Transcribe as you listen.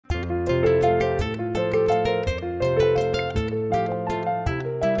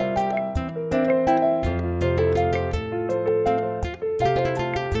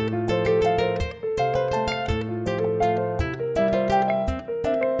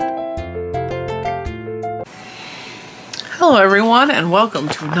Hello everyone, and welcome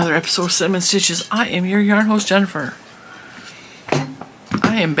to another episode of Cinnamon Stitches. I am your yarn host, Jennifer.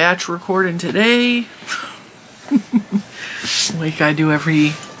 I am batch recording today. Like I do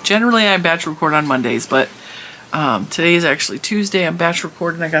generally I batch record on Mondays, but today is actually Tuesday. I'm batch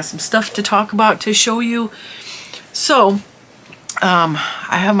recording. I got some stuff to talk about to show you. So, I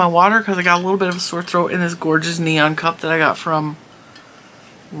have my water because I got a little bit of a sore throat in this gorgeous neon cup that I got from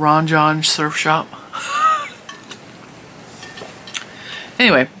Ron John Surf Shop.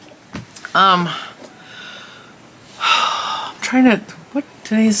 Anyway, I'm trying to,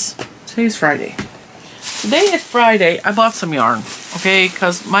 today's Friday. Today is Friday. I bought some yarn, okay,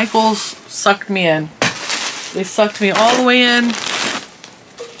 because Michael's sucked me in. They sucked me all the way in.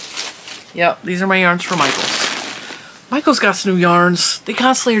 Yep, these are my yarns for Michael's. Michael's got some new yarns. They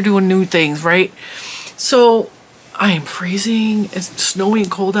constantly are doing new things, right? So, I am freezing. It's snowy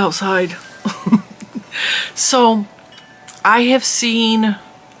and cold outside. So, I have seen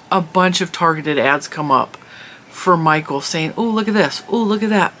a bunch of targeted ads come up for Michael saying, oh, look at this, oh, look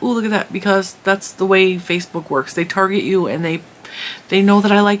at that, oh, look at that, because that's the way Facebook works. They target you and they know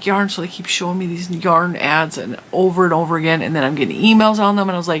that I like yarn, so they keep showing me these yarn ads and over again, and then I'm getting emails on them,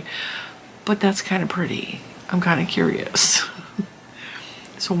 and I was like, but that's kind of pretty. I'm kind of curious.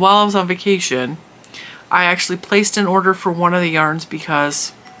 So while I was on vacation, I actually placed an order for one of the yarns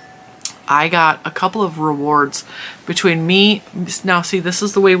because I got a couple of rewards between me. Now see, this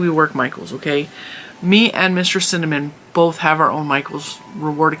is the way we work Michael's, okay? Me and Mr. Cinnamon both have our own Michael's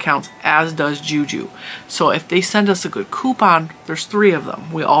reward accounts, as does Juju. So if they send us a good coupon, there's 3 of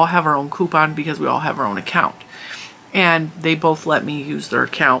them. We all have our own coupon because we all have our own account. And they both let me use their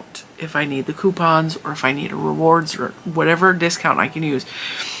account if I need the coupons or if I need a rewards or whatever discount I can use.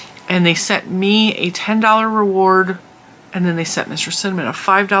 And they sent me a $10 reward, and then they sent Mr. Cinnamon a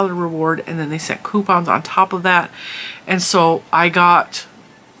 $5 reward, and then they sent coupons on top of that. And so I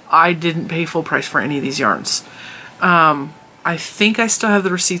didn't pay full price for any of these yarns. I think I still have the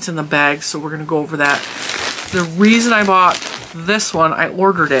receipts in the bag, so we're going to go over that. The reason I bought this one, I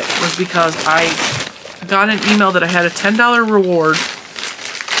ordered it, was because I got an email that I had a $10 reward.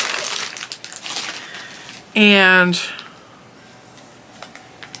 And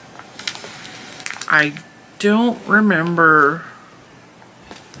I don't remember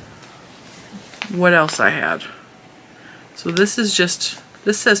what else I had. So this says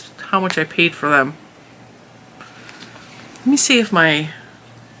how much I paid for them. Let me see if my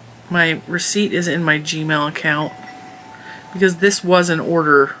receipt is in my Gmail account, because this was an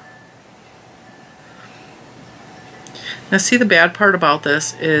order. Now see, the bad part about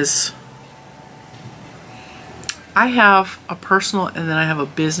this is I have a personal and then I have a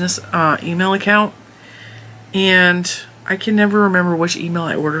business email account. And I can never remember which email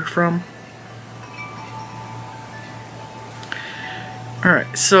I ordered from.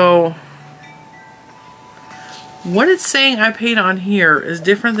 Alright, so what it's saying I paid on here is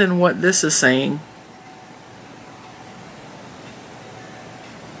different than what this is saying.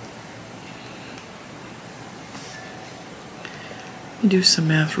 Let me do some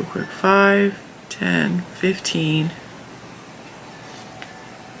math real quick. 5, 10, 15...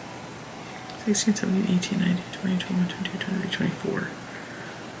 16, 17, 18, 19, 20, 21, 22, 23, 24.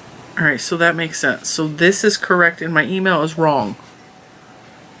 Alright, so that makes sense. So this is correct and my email is wrong.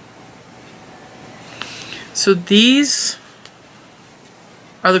 So these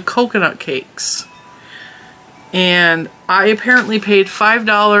are the coconut cakes. And I apparently paid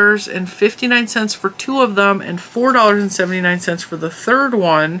 $5.59 for 2 of them and $4.79 for the third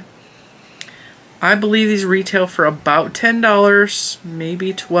one. I believe these retail for about $10,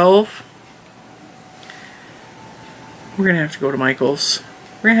 maybe $12. We're going to have to go to Michael's.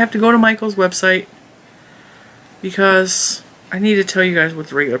 We're going to have to go to Michael's website because I need to tell you guys what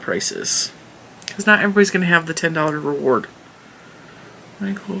the regular price is. Because not everybody's going to have the $10 reward.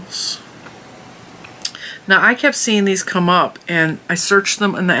 Michael's. Now, I kept seeing these come up, and I searched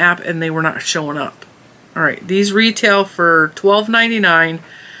them in the app, and they were not showing up. Alright, these retail for $12.99.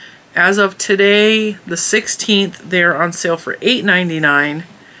 As of today, the 16th, they're on sale for $8.99.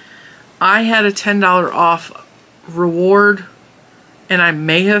 I had a $10 off reward, and I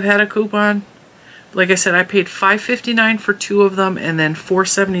may have had a coupon. Like I said, I paid $5.59 for 2 of them and then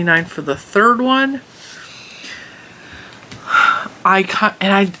 $4.79 for the third one.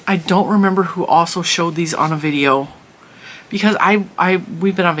 I don't remember who also showed these on a video, because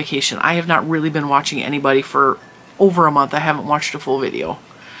we've been on vacation. I have not really been watching anybody for over a month. I haven't watched a full video.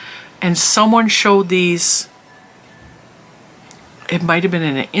 And someone showed these. It might have been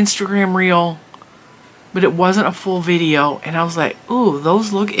in an Instagram reel, but it wasn't a full video, and I was like, ooh,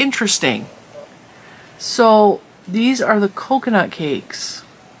 those look interesting. So These are the coconut cakes.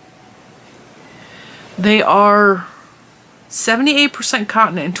 They are 78%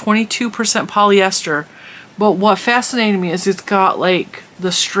 cotton and 22% polyester. But what fascinated me is it's got like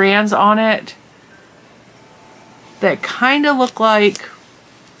the strands on it that kind of look like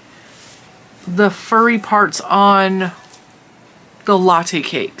the furry parts on the latte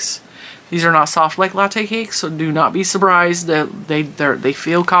cakes. These are not soft like latte cakes, so do not be surprised that they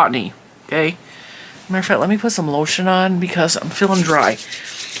feel cottony. Okay. Matter of fact, let me put some lotion on because I'm feeling dry.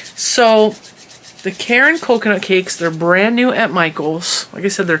 So the Karen coconut cakes, they're brand new at Michael's. Like I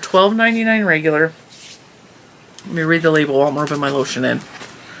said, they're $12.99 regular. Let me read the label while I'm rubbing my lotion in.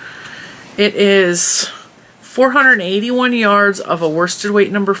 It is 481 yards of a worsted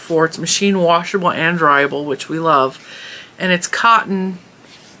weight number 4. It's machine washable and dryable, which we love. And it's cotton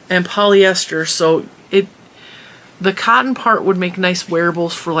and polyester, so the cotton part would make nice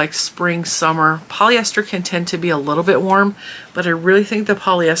wearables for like spring, summer. Polyester can tend to be a little bit warm, but I really think the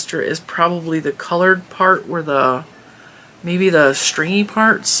polyester is probably the colored part where maybe the stringy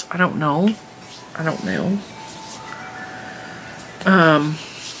parts. I don't know.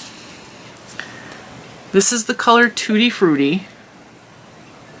 This is the color Tutti Frutti.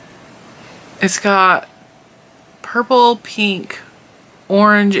 It's got purple, pink,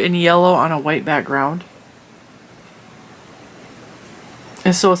 orange, and yellow on a white background.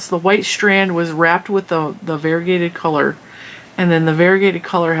 And so it's the white strand was wrapped with the variegated color, and then the variegated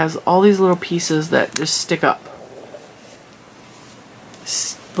color has all these little pieces that just stick up.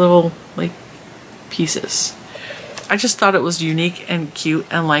 Little like pieces. I just thought it was unique and cute,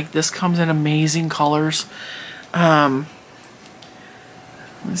 and like this comes in amazing colors. Let's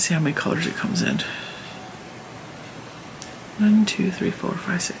see how many colors it comes in. 1, 2, 3, 4,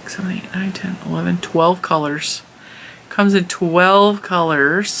 5, 6, 7, 8, 9, 10, 11, 12 colors. Comes in 12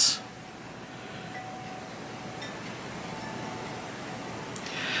 colors.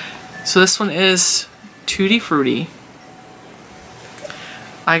 So this one is Tutti Frutti.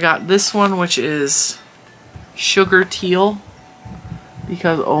 I got this one, which is Sugar Teal,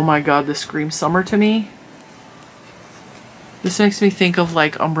 because oh my god, this screams summer to me. This makes me think of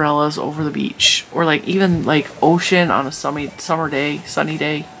like umbrellas over the beach, or like even like ocean on a sunny day. See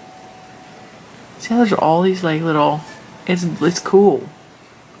how there's all these like little, it's cool.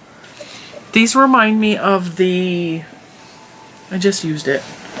 These remind me of I just used it.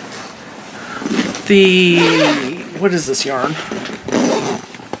 What is this yarn?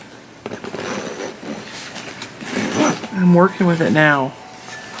 I'm working with it now.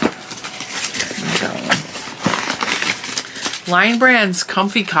 Line Brand's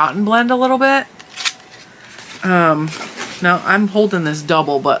Comfy Cotton Blend a little bit. Now I'm holding this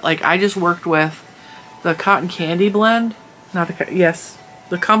double, but like I just worked with the Cotton Candy Blend.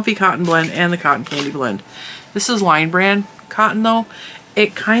 The Comfy Cotton Blend and the Cotton Candy Blend. This is Line Brand cotton though.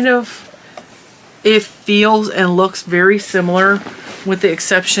 It feels and looks very similar with the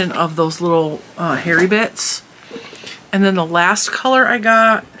exception of those little hairy bits. And then the last color I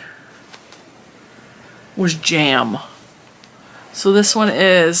got was Jam. So this one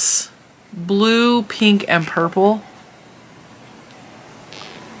is blue, pink, and purple.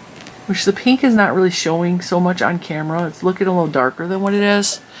 Which the pink is not really showing so much on camera. It's looking a little darker than what it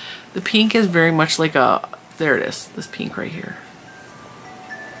is. The pink is very much like there it is, this pink right here.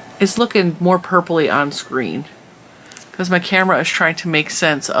 It's looking more purpley on screen, because my camera is trying to make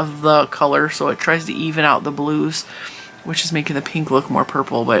sense of the color, so it tries to even out the blues, which is making the pink look more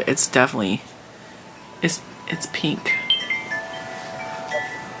purple, but it's definitely, it's pink.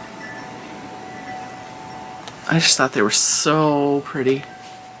 I just thought they were so pretty.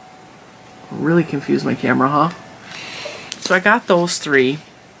 Really confused my camera, huh? So I got those 3.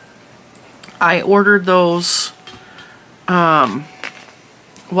 I ordered those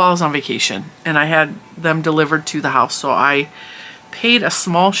while I was on vacation, and I had them delivered to the house, so I paid a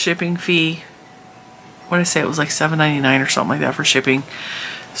small shipping fee. What did I say? It was like $7.99 or something like that for shipping.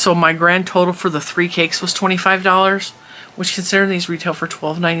 So my grand total for the 3 cakes was $25, which, considering these retail for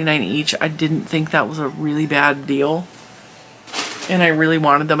 $12.99 each, I didn't think that was a really bad deal. And I really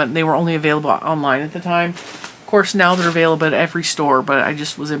wanted them, and they were only available online at the time. Of course, now they're available at every store, but I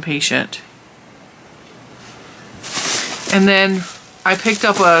just was impatient. And then I picked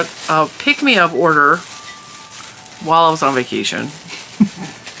up a pick-me-up order while I was on vacation.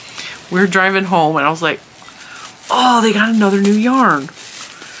 We were driving home, and I was like, oh, they got another new yarn.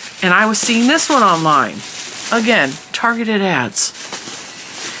 And I was seeing this one online. Again, targeted ads.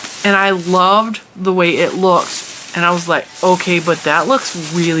 And I loved the way it looked. And I was like, okay, but that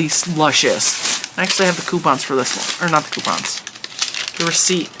looks really luscious. I actually have the coupons for this one. Or not the coupons. The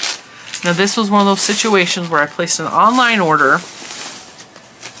receipt. Now this was one of those situations where I placed an online order.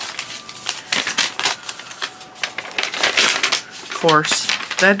 Of course,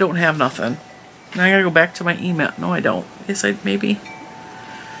 that don't have nothing. Now I gotta go back to my email. No, I don't. Yes, maybe.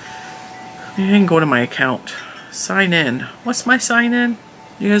 Maybe I can go to my account. Sign in. What's my sign in?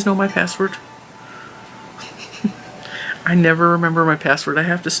 You guys know my password? I never remember my password. I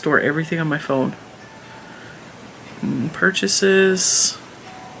have to store everything on my phone. Purchases.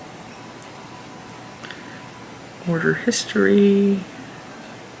 Order history.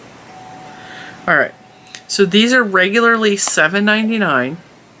 Alright. So these are regularly $7.99.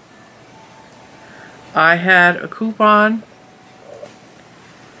 I had a coupon.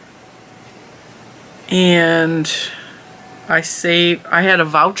 And I had a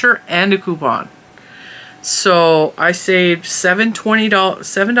voucher and a coupon. So I saved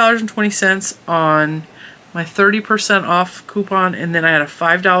 $7.20 on my 30% off coupon, and then I had a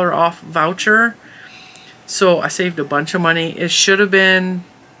 $5 off voucher. So I saved a bunch of money. It should have been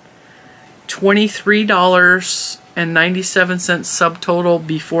 $23.97 subtotal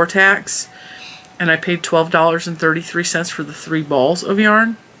before tax, and I paid $12.33 for the 3 balls of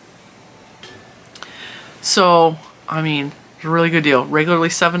yarn. So, I mean, it's a really good deal. Regularly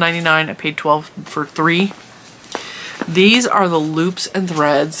 $7.99. I paid $12 for 3. These are the Loops and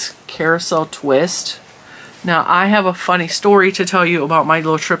Threads Carousel Twist. Now, I have a funny story to tell you about my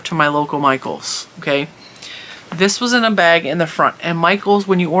little trip to my local Michael's, okay? This was in a bag in the front. And Michael's,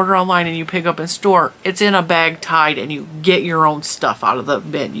 when you order online and you pick up in store, it's in a bag tied and you get your own stuff out of the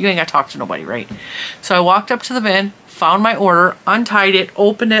bin. You ain't got to talk to nobody, right? So I walked up to the bin, found my order, untied it,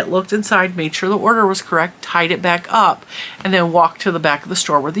 opened it, looked inside, made sure the order was correct, tied it back up, and then walked to the back of the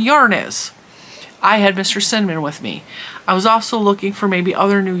store where the yarn is. I had Mr. Cinnamon with me. I was also looking for maybe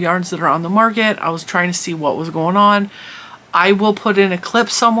other new yarns that are on the market. I was trying to see what was going on. I will put in a clip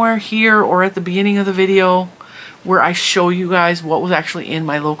somewhere here or at the beginning of the video where I show you guys what was actually in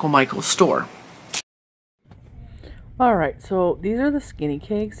my local Michael's store. Alright, so these are the skinny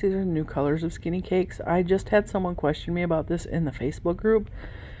cakes. These are the new colors of skinny cakes. I just had someone question me about this in the Facebook group.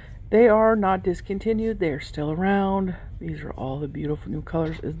 They are not discontinued. They are still around. These are all the beautiful new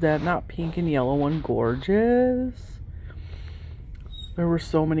colors. Is that not pink and yellow one gorgeous? There were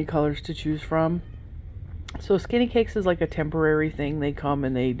so many colors to choose from. So skinny cakes is like a temporary thing. They come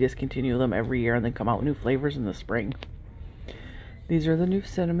and they discontinue them every year and then come out with new flavors in the spring. These are the new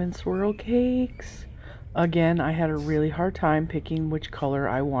cinnamon swirl cakes. Again, I had a really hard time picking which color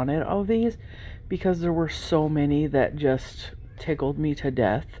I wanted of these because there were so many that just tickled me to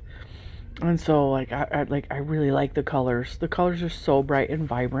death. And so like I really like the colors. The colors are so bright and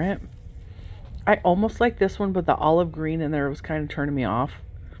vibrant. I almost like this one, but the olive green in there was kind of turning me off.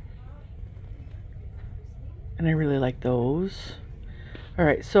 And I really like those.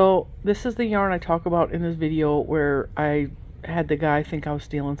 Alright, so this is the yarn I talk about in this video where I had the guy think I was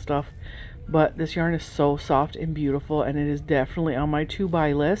stealing stuff. But this yarn is so soft and beautiful, and it is definitely on my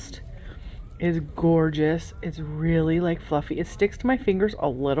to-buy list. It's gorgeous. It's really like fluffy. It sticks to my fingers a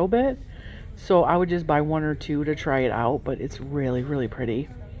little bit, so I would just buy 1 or 2 to try it out, but it's really, really pretty.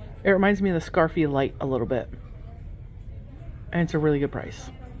 It reminds me of the Scarfy Light a little bit. And it's a really good price.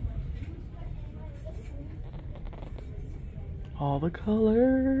 All the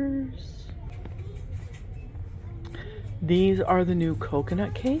colors. These are the new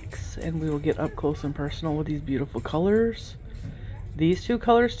coconut cakes, and we will get up close and personal with these beautiful colors. These 2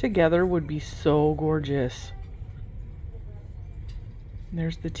 colors together would be so gorgeous.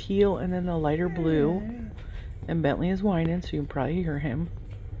 There's the teal and then the lighter blue. And Bentley is whining, so you can probably hear him.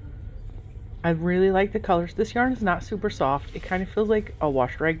 I really like the colors. This yarn is not super soft. It kind of feels like a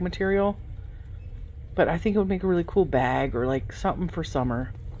wash rag material. But I think it would make a really cool bag or like something for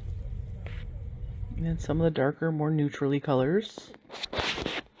summer. And then some of the darker, more neutrally colors.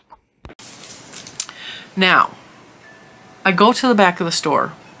 Now, I go to the back of the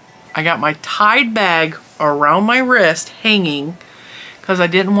store. I got my tied bag around my wrist hanging because I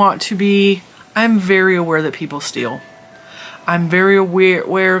didn't want to be... I'm very aware that people steal. I'm very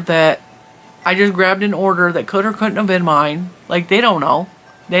aware that I just grabbed an order that could or couldn't have been mine. Like, they don't know.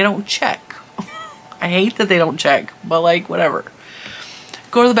 They don't check. I hate that they don't check, but like, whatever.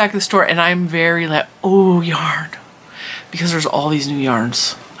 Go to the back of the store and I'm very like, oh, yarn. Because there's all these new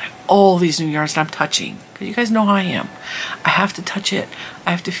yarns. Like, all these new yarns that I'm touching. Because you guys know how I am. I have to touch it.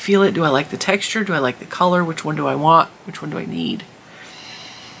 I have to feel it. Do I like the texture? Do I like the color? Which one do I want? Which one do I need?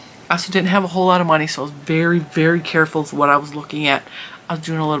 I also didn't have a whole lot of money, so I was very, very careful with what I was looking at. I was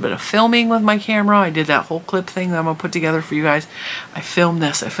doing a little bit of filming with my camera. I did that whole clip thing that I'm going to put together for you guys. I filmed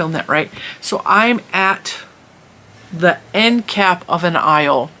this. I filmed that, right? So I'm at the end cap of an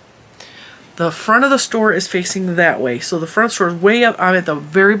aisle The front of the store is facing that way. So the front store is way up. I'm at the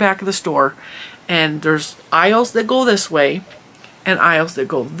very back of the store. And there's aisles that go this way and aisles that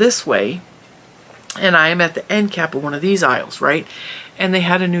go this way. And I am at the end cap of one of these aisles, right? And they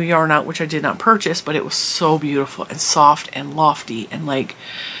had a new yarn out, which I did not purchase, but it was so beautiful and soft and lofty and like,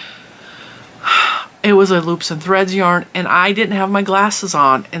 it was a loops and threads yarn, and I didn't have my glasses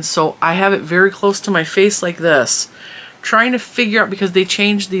on, and so I have it very close to my face like this, trying to figure out, because they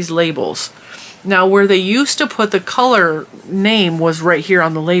changed these labels. Now, where they used to put the color name was right here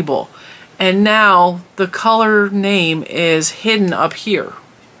on the label, and now the color name is hidden up here.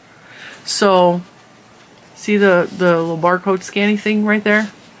 So, see the little barcode scanning thing right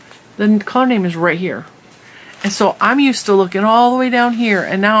there? The color name is right here. And so I'm used to looking all the way down here,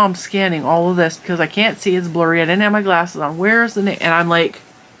 and now I'm scanning all of this because I can't see, it's blurry. I didn't have my glasses on. Where's the name? And I'm like,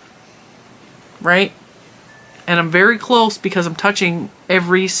 right? And I'm very close because I'm touching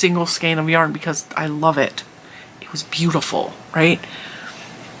every single skein of yarn because I love it. It was beautiful, right?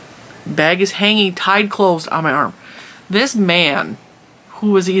 Bag is hanging tied closed on my arm. This man,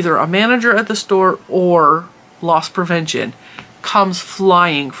 who was either a manager at the store or loss prevention, comes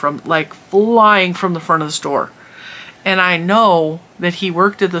flying from the front of the store. And I know that he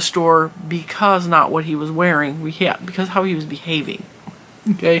worked at the store because not what he was wearing, because how he was behaving.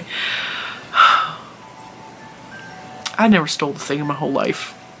 Okay? I never stole the thing in my whole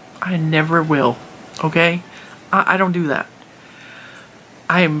life. I never will. Okay? I don't do that.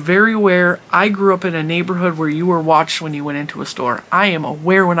 I am very aware. I grew up in a neighborhood where you were watched when you went into a store. I am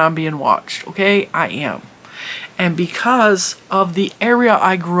aware when I'm being watched. Okay? I am. And because of the area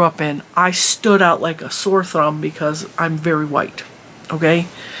I grew up in, I stood out like a sore thumb because I'm very white, okay?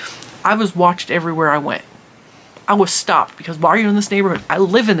 I was watched everywhere I went. I was stopped because, why are you in this neighborhood? I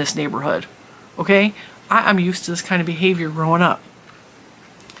live in this neighborhood, okay? I'm used to this kind of behavior growing up.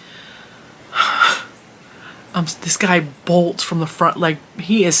 This guy bolts from the front like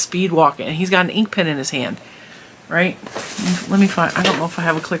he is speed walking, and he's got an ink pen in his hand, right? Let me find, I don't know if I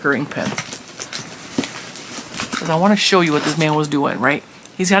have a clicker ink pen. Because I want to show you what this man was doing, right?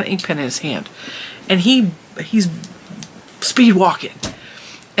 He's got an ink pen in his hand. And he's speed walking.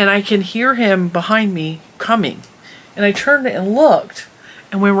 And I can hear him behind me coming. And I turned and looked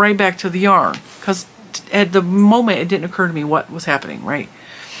and went right back to the yarn. Because at the moment it didn't occur to me what was happening, right?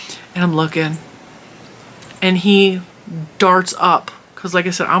 And I'm looking. And he darts up. Because like I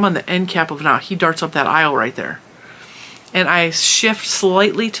said, I'm on the end cap of it now. He darts up that aisle right there. And I shift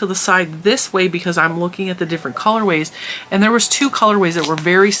slightly to the side this way because I'm looking at the different colorways. And there was two colorways that were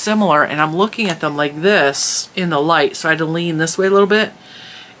very similar, and I'm looking at them like this in the light. So I had to lean this way a little bit.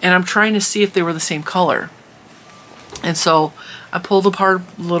 And I'm trying to see if they were the same color. And so I pulled apart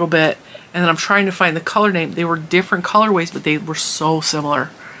a little bit, and then I'm trying to find the color name. They were different colorways, but they were so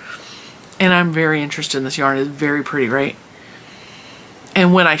similar. And I'm very interested in this yarn. It's very pretty, right?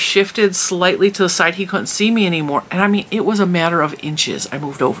 And when I shifted slightly to the side, he couldn't see me anymore. And I mean, it was a matter of inches. I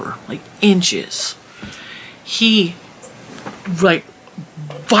moved over, like inches. He, like,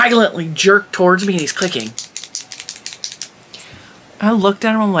 violently jerked towards me, and he's clicking. I looked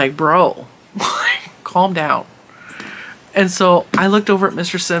at him, I'm like, bro, calm down. And so I looked over at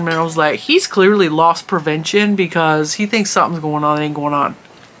Mr. Cinnamon, and I was like, he's clearly lost prevention because he thinks something's going on that ain't going on.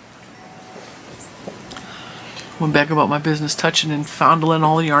 Went back about my business, touching and fondling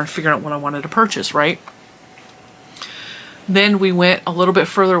all the yarn, figuring out what I wanted to purchase, right? Then we went a little bit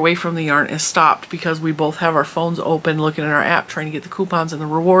further away from the yarn and stopped because we both have our phones open, looking at our app, trying to get the coupons and the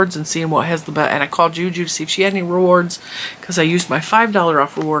rewards and seeing what has the best. And I called Juju to see if she had any rewards because I used my $5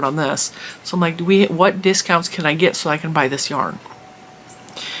 off reward on this. So I'm like, what discounts can I get so I can buy this yarn?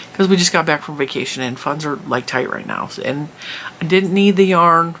 Because we just got back from vacation and funds are like tight right now. And I didn't need the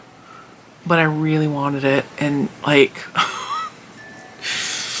yarn, but I really wanted it, and like,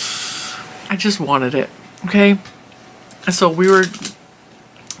 I just wanted it, okay? And so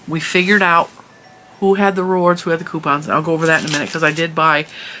we figured out who had the rewards, who had the coupons, and I'll go over that in a minute, because I did buy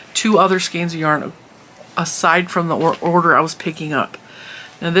 2 other skeins of yarn aside from the order I was picking up.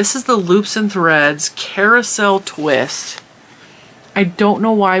 Now this is the Loops and Threads Carousel Twist. I don't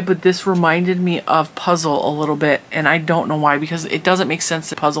know why, but this reminded me of Puzzle a little bit, and I don't know why, because it doesn't make sense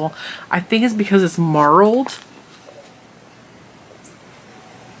to Puzzle. I think it's because it's marled,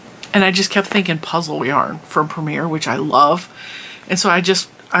 and I just kept thinking Puzzle yarn from Premier, which I love, and so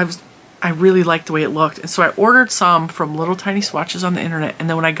I really liked the way it looked, and so I ordered some from Little Tiny Swatches on the internet, and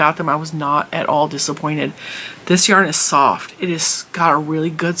then when I got them, I was not at all disappointed. This yarn is soft. It has got a really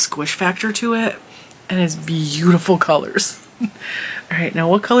good squish factor to it, and it's beautiful colors. Alright, now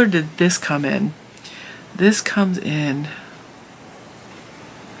what color did this come in? This comes in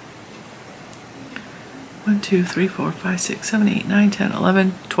 1, 2, 3, 4, 5, 6, 7, 8, 9, 10,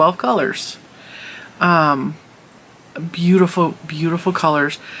 11, 12 colors. Beautiful, beautiful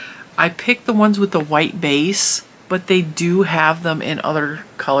colors. I picked the ones with the white base, but they do have them in other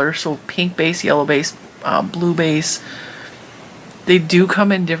colors. So pink base, yellow base, blue base. They do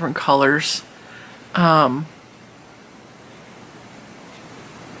come in different colors. Let me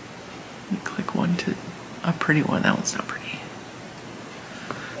click one to a pretty one. That one's not pretty.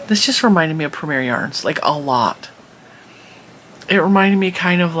 This just reminded me of Premier Yarns, like a lot. It reminded me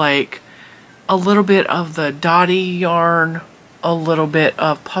kind of like a little bit of the Dottie yarn, a little bit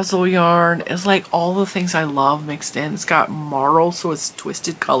of puzzle yarn. It's like all the things I love mixed in. It's got marl, so it's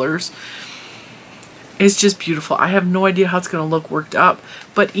twisted colors. It's just beautiful. I have no idea how it's going to look worked up,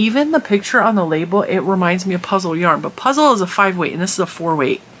 but even the picture on the label, it reminds me of puzzle yarn. But puzzle is a 5-weight and this is a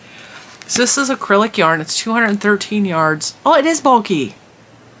 4-weight. So this is acrylic yarn. It's 213 yards. Oh, it is bulky.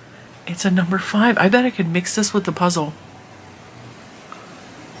 It's a number 5. I bet I could mix this with the puzzle.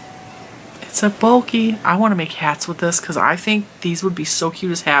 It's a bulky. I want to make hats with this because I think these would be so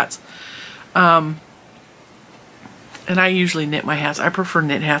cute as hats. And I usually knit my hats. I prefer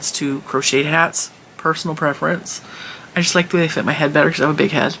knit hats to crochet hats. Personal preference. I just like the way they fit my head better because I have a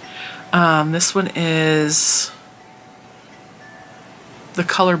big head. This one is the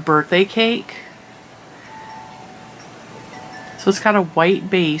color Birthday Cake. So it's got a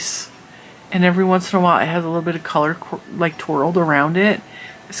white base, and every once in a while it has a little bit of color like twirled around it.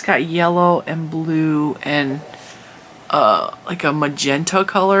 It's got yellow and blue and like a magenta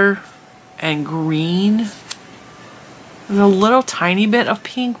color and green. There's a little tiny bit of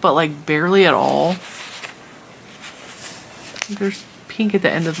pink, but like barely at all. There's pink at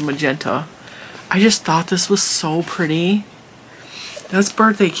the end of the magenta. I just thought this was so pretty. That's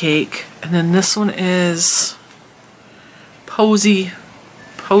Birthday Cake. And then this one is Posy.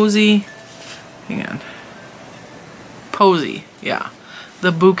 Posy. Hang on. Posy, yeah.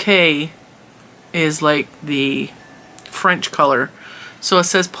 The bouquet is like the French color. So it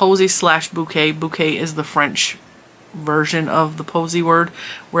says Posy / bouquet. Bouquet is the French version of the posy word,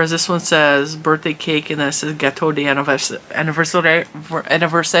 whereas this one says Birthday Cake and then it says Gâteau d'anniversaire.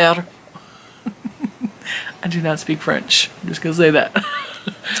 I do not speak French. I'm just gonna say that.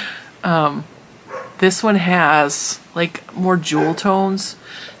 This one has like more jewel tones,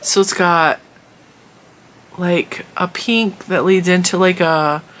 so it's got like a pink that leads into like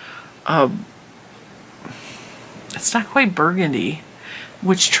a it's not quite burgundy,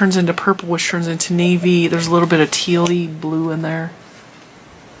 which turns into purple, which turns into navy. There's a little bit of tealy blue in there.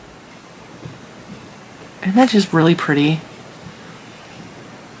 Isn't that just really pretty?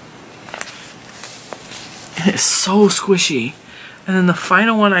 And it's so squishy. And then the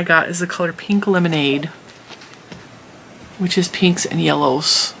final one I got is the color Pink Lemonade, which is pinks and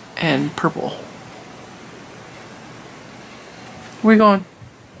yellows and purple. Where are you going?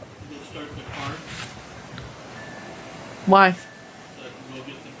 Start the car. Why? So I can go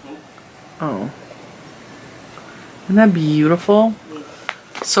get the Coke. Oh. Isn't that beautiful?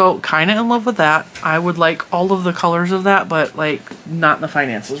 So, kind of in love with that. I would like all of the colors of that, but like not in the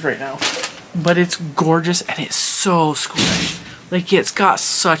finances right now. But it's gorgeous and it's so squishy. Like it's got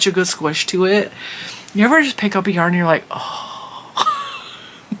such a good squish to it. You ever just pick up a yarn and you're like, oh.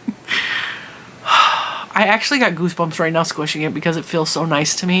 I actually got goosebumps right now squishing it because it feels so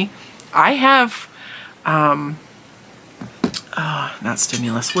nice to me. I have, not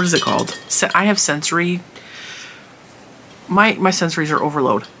stimulus. What is it called? I have sensory. My sensories are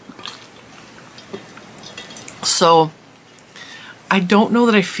overload. So I don't know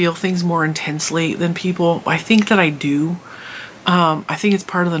that I feel things more intensely than people. I think that I do. I think it's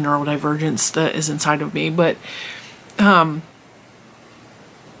part of the neurodivergence that is inside of me, but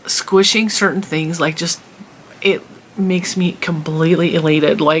squishing certain things, like just, it makes me completely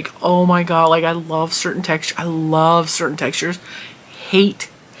elated. Like, oh my god, like I love certain texture. I love certain textures. Hate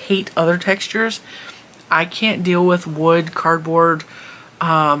other textures. I can't deal with wood, cardboard,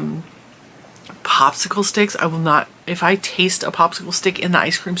 popsicle sticks. I will not. If I taste a popsicle stick in the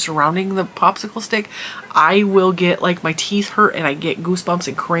ice cream surrounding the popsicle stick, I will get like my teeth hurt and I get goosebumps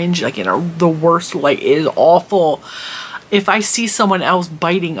and cringe, like in the worst, like it is awful. If I see someone else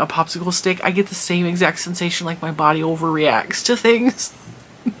biting a popsicle stick, I get the same exact sensation, like my body overreacts to things.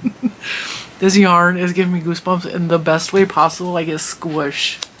 This yarn is giving me goosebumps in the best way possible. Like it's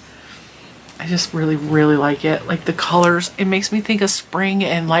squish. I just really, really like it. Like the colors, it makes me think of spring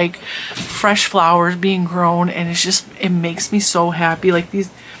and like fresh flowers being grown, and it's just, it makes me so happy. Like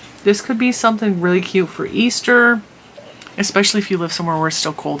this could be something really cute for Easter, especially if you live somewhere where it's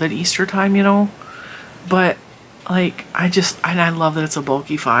still cold at Easter time, you know. But Like, I love that it's a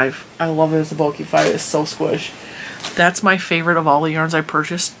bulky 5. I love that it's a bulky 5. It's so squish. That's my favorite of all the yarns I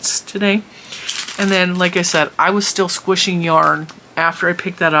purchased today. And then, like I said, I was still squishing yarn after I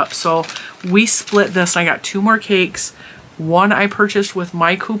picked that up. So we split this. I got 2 more cakes. One I purchased with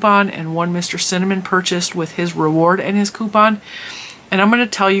my coupon and one Mr. Cinnamon purchased with his reward and his coupon. And I'm going to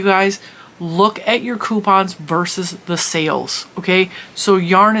tell you guys, look at your coupons versus the sales, okay? So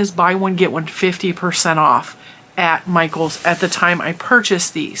yarn is buy one, get one 50% off at Michael's at the time I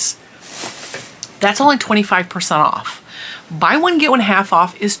purchased these. That's only 25% off. Buy one, get one half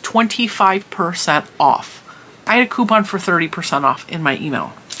off is 25% off. I had a coupon for 30% off in my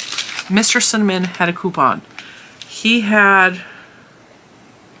email. Mr. Cinnamon had a coupon. He had,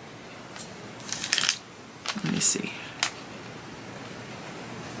 let me see.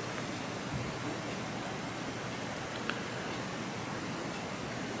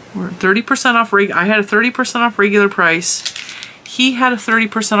 We're 30% off. I had a 30% off regular price. He had a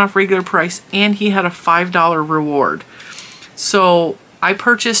 30% off regular price, and he had a $5 reward. So I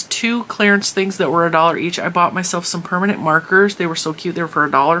purchased 2 clearance things that were $1 each. I bought myself some permanent markers. They were so cute. They were for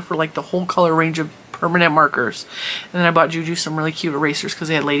 $1 for like the whole color range of permanent markers. And then I bought Juju some really cute erasers because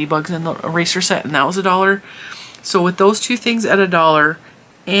they had ladybugs in the eraser set, and that was $1. So with those 2 things at $1,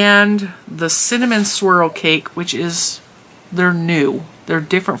 and the cinnamon swirl cake, which is, they're new. They're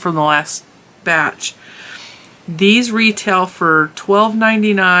different from the last batch. These retail for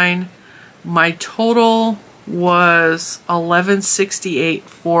 $12.99. My total was $11.68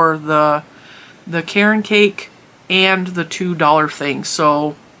 for the Karen cake and the $2 thing.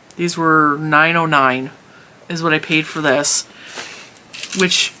 So these were $9.09 is what I paid for this,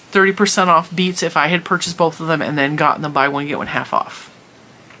 which 30% off beats if I had purchased both of them and then gotten the buy one get one half off,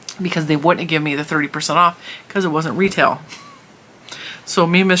 because they wouldn't have given me the 30% off because it wasn't retail. So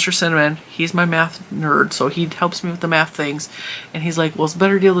me and Mr. Cinnamon, he's my math nerd, so he helps me with the math things. And he's like, well, it's a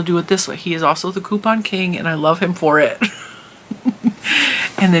better deal to do it this way. He is also the coupon king, and I love him for it.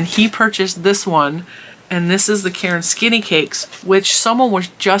 And then he purchased this one, and this is the Karen Skinny Cakes, which someone was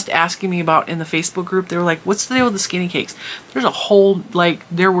just asking me about in the Facebook group. They were like, what's the deal with the Skinny Cakes? There's a whole, like,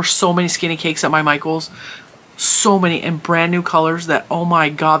 there were so many Skinny Cakes at my Michael's. So many, and brand new colors that, oh my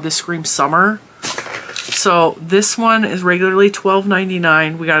God, this screams summer. So this one is regularly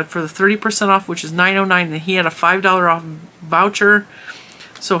 $12.99. We got it for the 30% off, which is $9.09, and he had a $5 off voucher.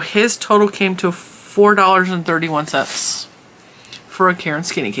 So his total came to $4.31 for a Karen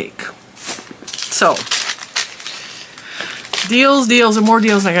Skinny Cake. So deals, deals, and more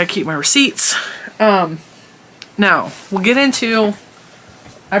deals, and I gotta keep my receipts. Now we'll get into,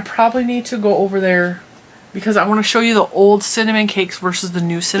 I probably need to go over there because I want to show you the old cinnamon cakes versus the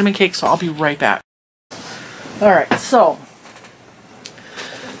new cinnamon cakes, so I'll be right back. Alright, so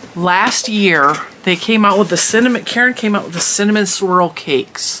last year they came out with the cinnamon, Karen came out with the cinnamon swirl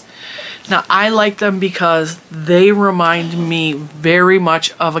cakes. Now I like them because they remind me very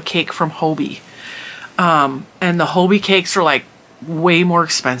much of a cake from Hobie. And the Hobie cakes are like way more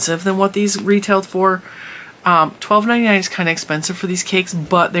expensive than what these retailed for. $12.99 is kind of expensive for these cakes,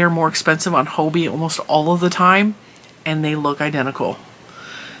 but they're more expensive on Hobie almost all of the time, and they look identical.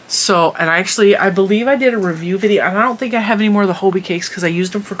 So, and I believe I did a review video, and I don't think I have any more of the Hobie cakes because I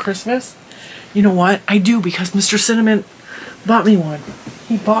used them for Christmas. You know what? I do, because Mr. Cinnamon bought me one.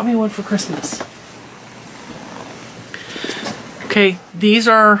 He bought me one for Christmas. Okay, these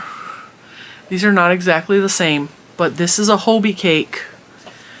are not exactly the same, but this is a Hobie cake.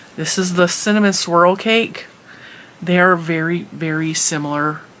 This is the cinnamon swirl cake. They are very, very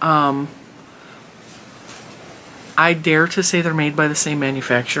similar. I dare to say they're made by the same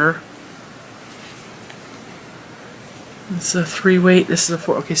manufacturer. This is a 3-weight, this is a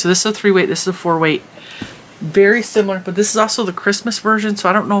 4. Okay, so this is a 3-weight, this is a 4-weight. Very similar, but this is also the Christmas version, so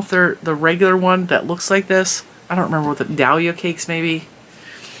I don't know if they're the regular one that looks like this. I don't remember what the Dahlia cakes maybe.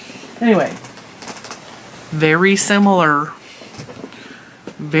 Anyway, very similar.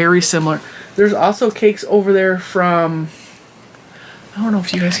 Very similar. There's also cakes over there from, I don't know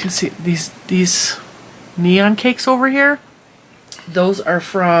if you guys can see these neon cakes over here. Those are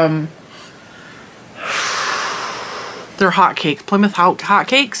from, they're hot cakes, Plymouth hot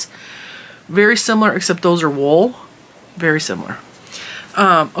cakes. Very similar, except those are wool. Very similar.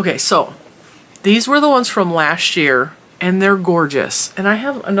 Okay, so these were the ones from last year, and they're gorgeous. And I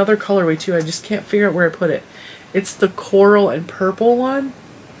have another colorway too. I just can't figure out where I put it. It's the coral and purple one.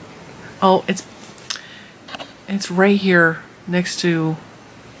 Oh, it's right here next to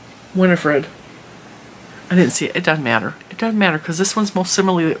Winifred. I didn't see it. It doesn't matter. It doesn't matter because this one's most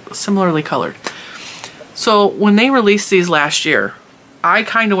similarly colored. So when they released these last year, I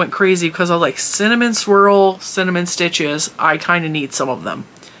kind of went crazy because I was like, cinnamon swirl, cinnamon stitches. I kind of need some of them.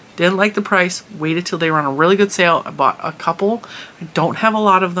 Didn't like the price. Waited till they were on a really good sale. I bought a couple. I don't have a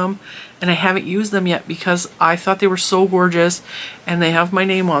lot of them. And I haven't used them yet because I thought they were so gorgeous. And they have my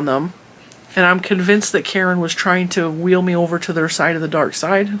name on them. And I'm convinced that Karen was trying to wheel me over to their side of the dark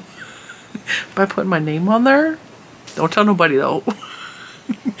side by putting my name on there. Don't tell nobody though.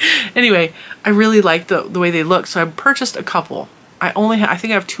 Anyway, I really like the way they look. So I purchased a couple. I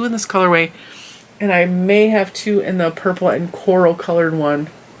think I have 2 in this colorway. And I may have 2 in the purple and coral colored one.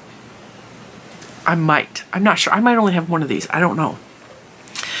 I might. I'm not sure. I might only have 1 of these. I don't know.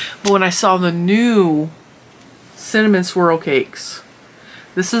 But when I saw the new cinnamon swirl cakes,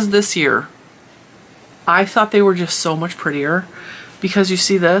 this is this year, I thought they were just so much prettier because you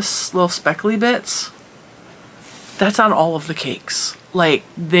see this little speckly bits? That's on all of the cakes. Like,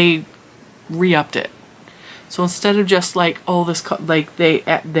 they re-upped it. So instead of just like, oh, this, like, they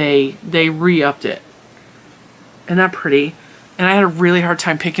re-upped it. Isn't that pretty? And I had a really hard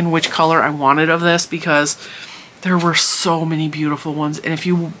time picking which color I wanted of this because there were so many beautiful ones. And if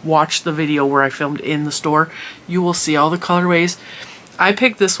you watch the video where I filmed in the store, you will see all the colorways. I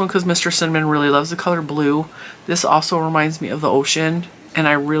picked this one because Mr. Cinnamon really loves the color blue. This also reminds me of the ocean. And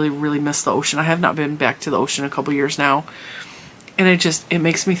I really, really miss the ocean. I have not been back to the ocean in a couple years now. And it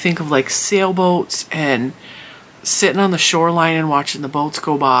makes me think of like sailboats and sitting on the shoreline and watching the boats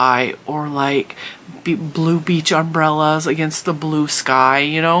go by, or like blue beach umbrellas against the blue sky,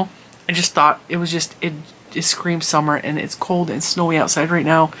 you know? I just thought it was just, it screams summer, and it's cold and snowy outside right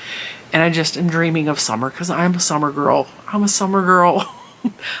now. And I just am dreaming of summer because I'm a summer girl. I'm a summer girl.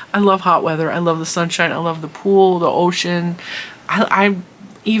 I love hot weather. I love the sunshine. I love the pool, the ocean. I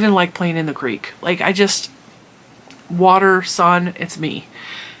even like playing in the creek. Like, I just, water, sun, it's me.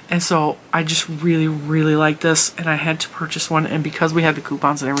 And so I just really, really like this, and I had to purchase one. And because we had the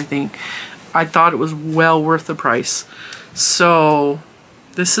coupons and everything, I thought it was well worth the price. So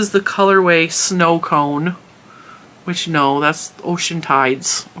this is the colorway Snow Cone, which, no, that's ocean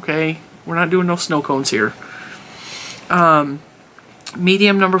tides, okay? We're not doing no snow cones here.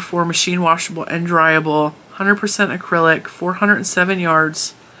 Medium number 4, machine washable and dryable, 100% acrylic, 407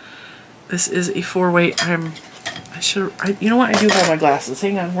 yards. This is a 4-weight. You know what? I do have my glasses.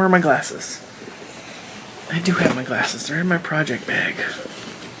 Hang on. Where are my glasses? I do have my glasses. They're in my project bag.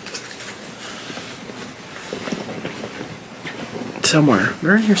 Somewhere.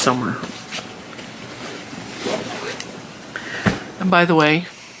 They're in here somewhere. And by the way,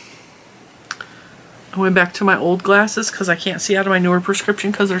 I went back to my old glasses because I can't see out of my newer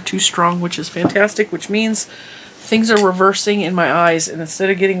prescription because they're too strong, which is fantastic, which means things are reversing in my eyes, and instead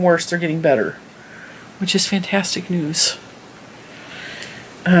of getting worse, they're getting better, which is fantastic news.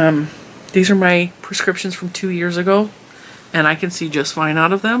 These are my prescriptions from 2 years ago, and I can see just fine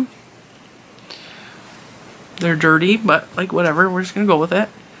out of them. They're dirty, but like whatever, we're just gonna go with it.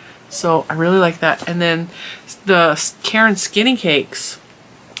 So I really like that. And then the Karen Skinny Cakes,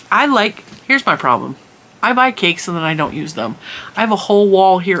 here's my problem. I buy cakes and then I don't use them. I have a whole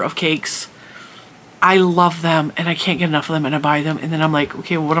wall here of cakes. I love them and I can't get enough of them, and I buy them, and then I'm like,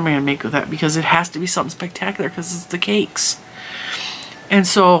 okay, well, what am I gonna make with that? Because it has to be something spectacular because it's the cakes. And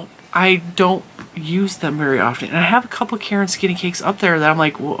so I don't use them very often. And I have a couple of Karen Skinny Cakes up there that I'm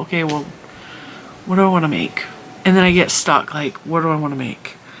like, well, okay, well, what do I want to make? And then I get stuck, like, what do I want to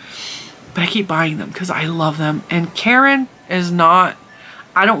make? But I keep buying them because I love them. And Karen is not,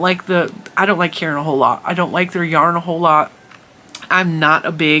 I don't like Karen a whole lot. I don't like their yarn a whole lot. I'm not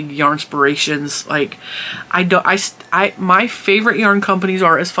a big Yarnspirations. Like, my favorite yarn companies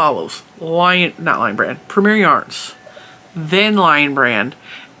are as follows. Premier Yarns, then Lion Brand,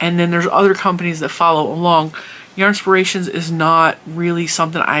 and then there's other companies that follow along. Yarnspirations is not really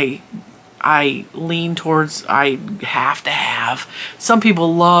something I lean towards. I have to have. Some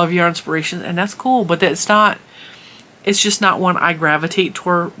people love Yarnspirations, and that's cool, but it's just not one I gravitate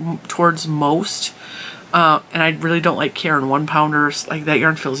towards most. And I really don't like Karen 1-pounders. Like, that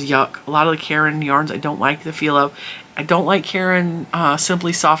yarn feels yuck. A lot of the Karen yarns I don't like the feel of. I don't like Karen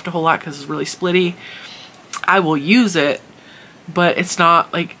Simply Soft a whole lot because it's really splitty. I will use it, but it's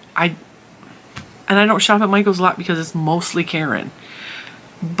not like and I don't shop at Michael's a lot because it's mostly Karen.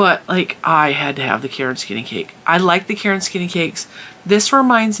 But like, I had to have the Karen Skinny Cake. I like the Karen Skinny Cakes. This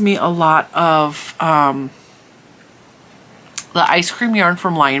reminds me a lot of the ice cream yarn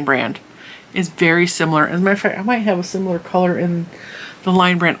from Lion Brand. Is very similar. As a matter of fact, I might have a similar color in the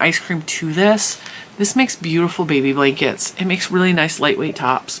Lion Brand ice cream to this. This makes beautiful baby blankets. It makes really nice lightweight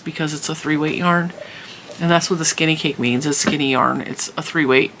tops because it's a 3-weight yarn. And that's what the Skinny Cake means, is skinny yarn. It's a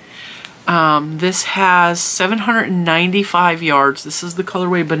 3-weight. This has 795 yards. This is the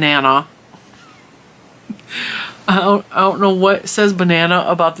colorway Banana. I don't know what says banana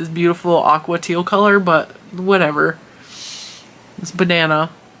about this beautiful aqua teal color, but whatever. It's Banana.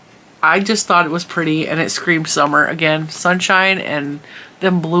 I just thought it was pretty and it screamed summer. Again, sunshine and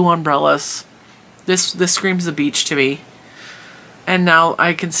them blue umbrellas. This screams the beach to me. And now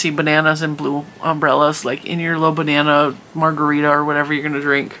I can see bananas and blue umbrellas like in your little banana margarita or whatever you're going to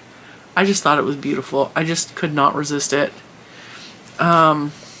drink. I just thought it was beautiful. I just could not resist it.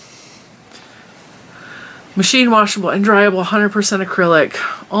 Machine washable and dryable, 100% acrylic,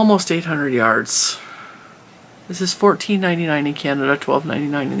 almost 800 yards. This is $14.99 in Canada,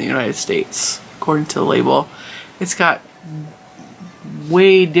 $12.99 in the United States, according to the label. It's got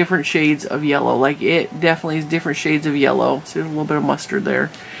way different shades of yellow. Like, it definitely is different shades of yellow. So there's a little bit of mustard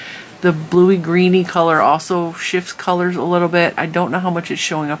there. The bluey greeny color also shifts colors a little bit. I don't know how much it's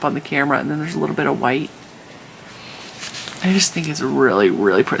showing up on the camera. And then there's a little bit of white. I just think it's really,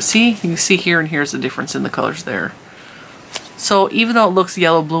 really pretty. See, you can see here and here's the difference in the colors there. So even though it looks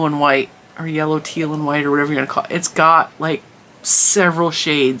yellow, blue, and white, or yellow, teal, and white, or whatever you're gonna call it, it's got like several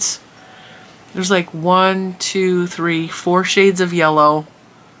shades. There's like 1, 2, 3, 4 shades of yellow,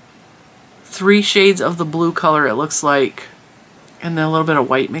 3 shades of the blue color it looks like, and then a little bit of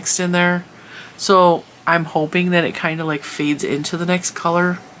white mixed in there. So I'm hoping that it kind of like fades into the next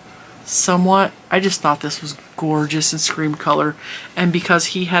color somewhat. I just thought this was gorgeous and screamed color, and because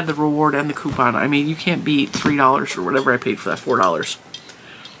he had the reward and the coupon, I mean, you can't beat $3 or whatever I paid for that, $4.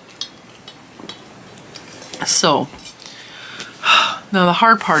 So now the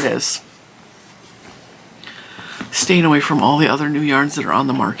hard part is staying away from all the other new yarns that are on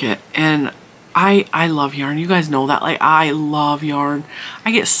the market. And I love yarn. You guys know that. Like, I love yarn.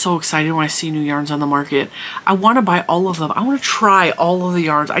 I get so excited when I see new yarns on the market. I want to buy all of them. I want to try all of the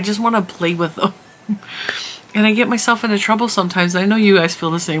yarns. I just want to play with them. And I get myself into trouble sometimes. I know you guys feel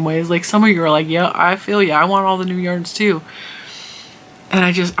the same way. It's like some of you are like, yeah, I feel you. I want all the new yarns too. And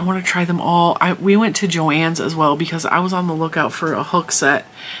I want to try them all. We went to Joann's as well because I was on the lookout for a hook set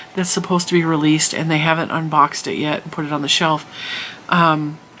that's supposed to be released, and they haven't unboxed it yet and put it on the shelf.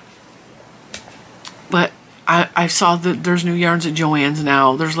 But I saw that there's new yarns at Joann's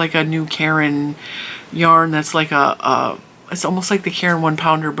now. There's like a new Karen yarn that's like it's almost like the Karen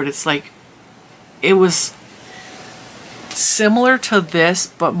 1-pounder, but it's like, it was similar to this,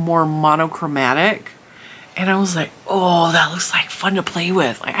 but more monochromatic. And I was like, oh, that looks like fun to play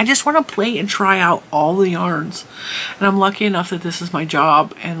with. Like, I just want to play and try out all the yarns. And I'm lucky enough that this is my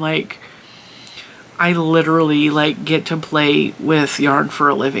job. And like, I literally like get to play with yarn for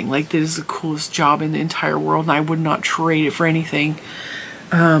a living. Like, this is the coolest job in the entire world, and I would not trade it for anything.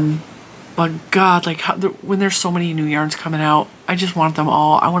 But God, like, when there's so many new yarns coming out, I just want them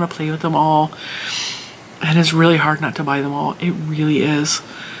all. I want to play with them all. And it's really hard not to buy them all. It really is.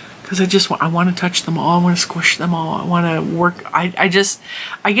 Because I want to touch them all. I want to squish them all. I want to work. I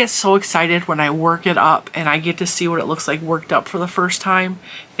get so excited when I work it up and I get to see what it looks like worked up for the first time.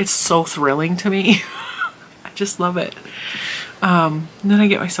 It's so thrilling to me. I just love it. And then I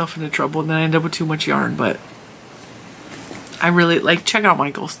get myself into trouble and then I end up with too much yarn. But I really like, check out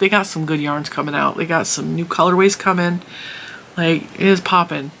Michael's. They got some good yarns coming out. They got some new colorways coming. Like, it is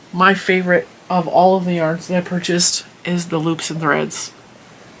popping. My favorite of all of the yarns that I purchased is the loops and threads.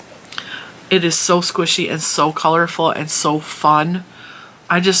 It is so squishy and so colorful and so fun.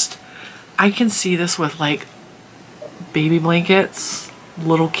 I can see this with like baby blankets,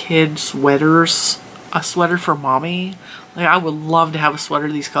 little kid sweaters, a sweater for mommy. Like, I would love to have a sweater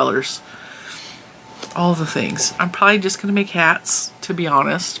these colors. All the things. I'm probably just gonna make hats, to be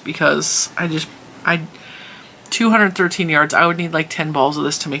honest, because 213 yards, I would need like 10 balls of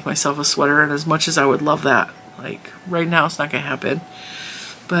this to make myself a sweater, and as much as I would love that, like, right now it's not gonna happen.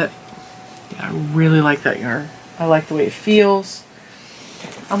 But yeah, I really like that yarn. I like the way it feels.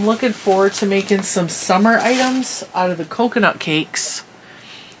 I'm looking forward to making some summer items out of the coconut cakes.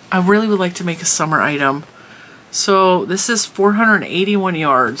 I really would like to make a summer item. So this is 481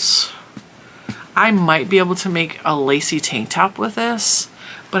 yards. I might be able to make a lacy tank top with this,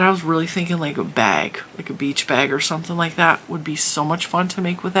 but I was really thinking like a bag, like a beach bag or something like that would be so much fun to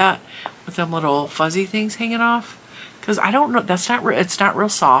make with that, with them little fuzzy things hanging off. Because I don't know, it's not real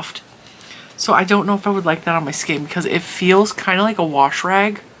soft. So I don't know if I would like that on my skin because it feels kind of like a wash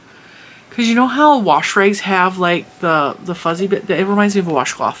rag. Because you know how wash rags have like the fuzzy bit? It reminds me of a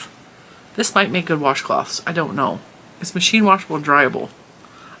washcloth. This might make good washcloths. I don't know. It's machine washable and dryable.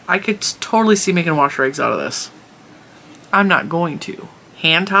 I could totally see making wash rags out of this. I'm not going to.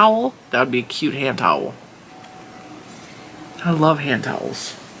 Hand towel? That would be a cute hand towel. I love hand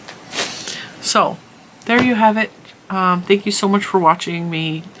towels. So there you have it. Thank you so much for watching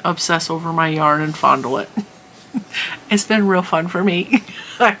me obsess over my yarn and fondle it. It's been real fun for me.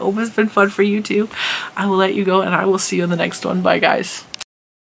 I hope it's been fun for you too. I will let you go and I will see you in the next one. Bye guys.